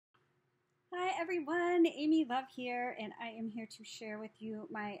everyone, Amy Love here, and I am here to share with you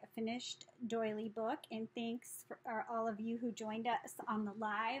my finished doily book. And thanks for all of you who joined us on the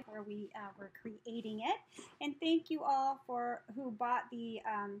live where we were creating it. And thank you all for who bought the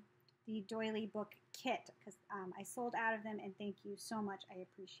doily book kit, because I sold out of them. And thank you so much. I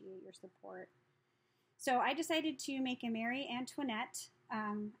appreciate your support. So I decided to make a Mary Antoinette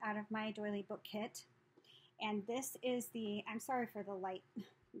out of my doily book kit. And this is the, I'm sorry for the light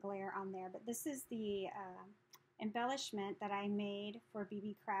glare on there, but this is the embellishment that I made for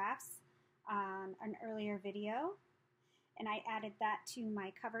BB Crafts on an earlier video. And I added that to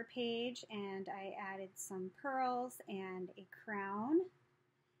my cover page, and I added some pearls and a crown,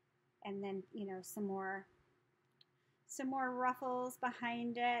 and then, you know, some more ruffles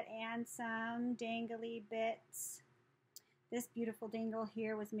behind it and some dangly bits. This beautiful dangle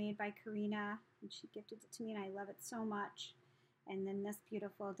here was made by Karina, and she gifted it to me, and I love it so much. And then this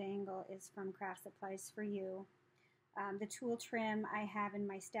beautiful dangle is from Craft Supplies for You. The tulle trim I have in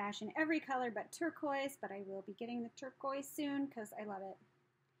my stash in every color but turquoise, but I will be getting the turquoise soon because I love it.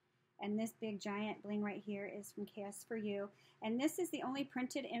 And this big giant bling right here is from Chaos for You. And this is the only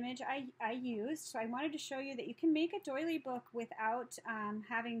printed image I used, so I wanted to show you that you can make a doily book without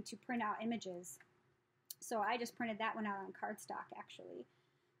having to print out images. So I just printed that one out on cardstock, actually.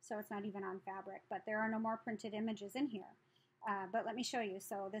 So it's not even on fabric, but there are no more printed images in here. But let me show you.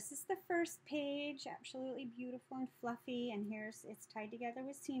 So this is the first page, absolutely beautiful and fluffy, and it's tied together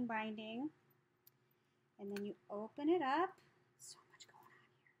with seam binding. And then you open it up. So much going on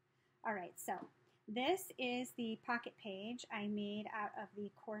here. All right, so this is the pocket page I made out of the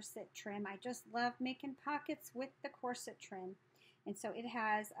corset trim. I just love making pockets with the corset trim. And so it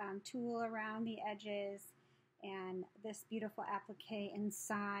has tulle around the edges and this beautiful applique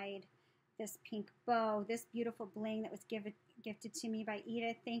inside, this pink bow, this beautiful bling that was gifted to me by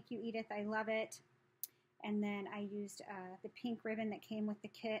Edith. Thank you, Edith. I love it. And then I used the pink ribbon that came with the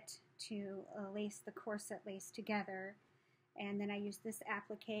kit to lace the corset lace together. And then I used this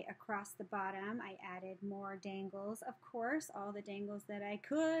applique across the bottom. I added more dangles, of course, all the dangles that I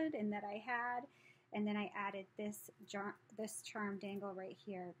could and that I had. And then I added this charm dangle right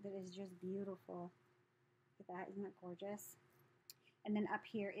here that is just beautiful. Look at that, isn't that gorgeous? And then up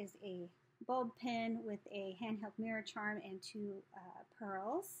here is a bulb pin with a handheld mirror charm and two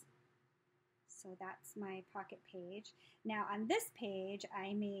pearls. So that's my pocket page. Now on this page,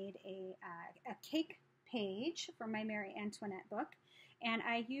 I made a cake page for my Mary Antoinette book, and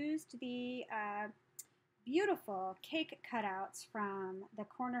I used the beautiful cake cutouts from the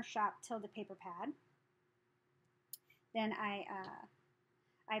corner shop Tilda paper pad. Then I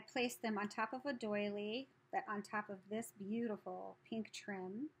placed them on top of a doily, on top of this beautiful pink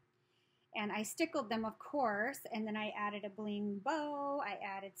trim. And I stickled them, of course, and then I added a bling bow, I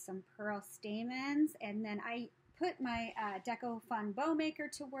added some pearl stamens, and then I put my Deco Fun bow maker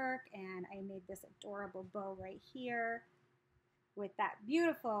to work, and I made this adorable bow right here with that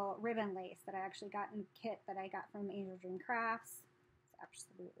beautiful ribbon lace that I actually got in the kit that I got from Angel Dream Crafts. It's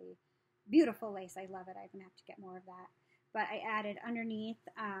absolutely beautiful lace. I love it. I'm going to have to get more of that. But I added underneath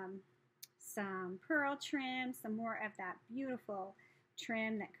some pearl trim, some more of that beautiful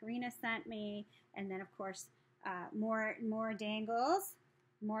trim that Karina sent me, and then of course more dangles,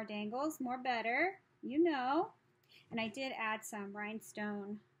 more better, you know. And I did add some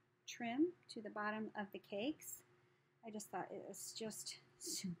rhinestone trim to the bottom of the cakes. I just thought it was just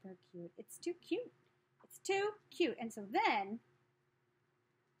super cute. It's too cute. It's too cute. And so then,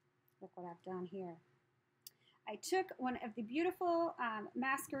 look what I've done here. I took one of the beautiful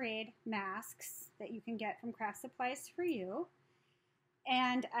masquerade masks that you can get from Craft Supplies for You,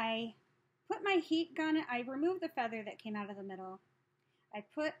 and I put my heat gun, I removed the feather that came out of the middle. I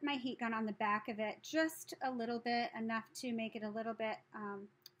put my heat gun on the back of it just a little bit, enough to make it a little bit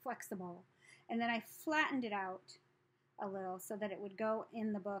flexible. And then I flattened it out a little so that it would go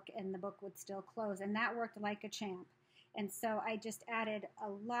in the book and the book would still close. And that worked like a champ. And so I just added a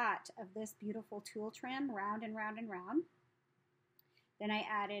lot of this beautiful tulle trim, round and round and round. Then I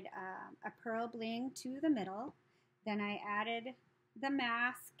added a pearl bling to the middle. Then I added the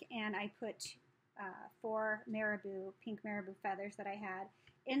mask, and I put 4 pink marabou feathers that I had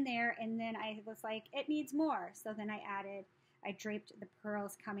in there, and then I was like, it needs more. So then I draped the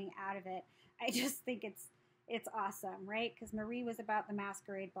pearls coming out of it. I just think it's awesome, right? Because Marie was about the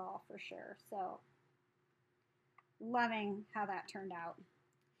masquerade ball for sure. So loving how that turned out.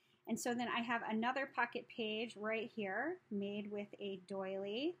 And so then I have another pocket page right here made with a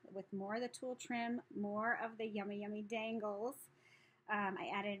doily with more of the tulle trim, more of the yummy, yummy dangles.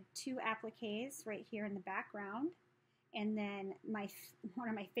 I added 2 appliques right here in the background. And then one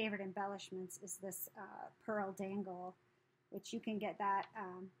of my favorite embellishments is this pearl dangle, which you can get that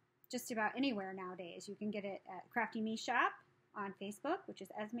just about anywhere nowadays. You can get it at Crafty Me Shop on Facebook, which is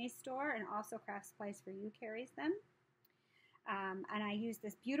Esme's store, and also Craft Supplies for You carries them. And I use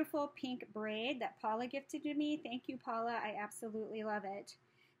this beautiful pink braid that Paula gifted to me. Thank you, Paula. I absolutely love it.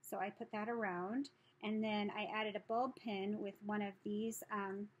 So I put that around. And then I added a bulb pin with one of these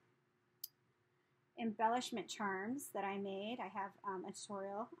embellishment charms that I made. I have a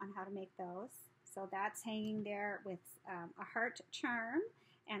tutorial on how to make those. So that's hanging there with a heart charm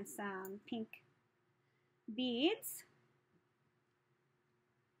and some pink beads.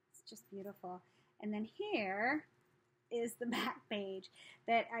 It's just beautiful. And then here is the back page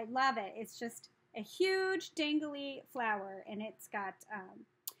that I love it. It's just a huge dangly flower, and it's got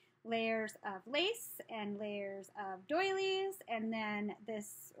layers of lace and layers of doilies, and then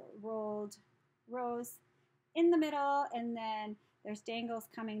this rolled rose in the middle, and then there's dangles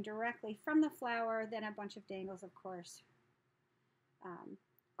coming directly from the flower, then a bunch of dangles, of course,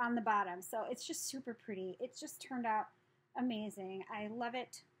 on the bottom. So it's just super pretty. It's just turned out amazing. I love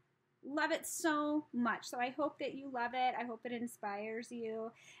it. Love it so much. So I hope that you love it. I hope it inspires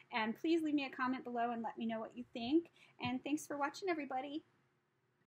you. And please leave me a comment below and let me know what you think. And thanks for watching, everybody.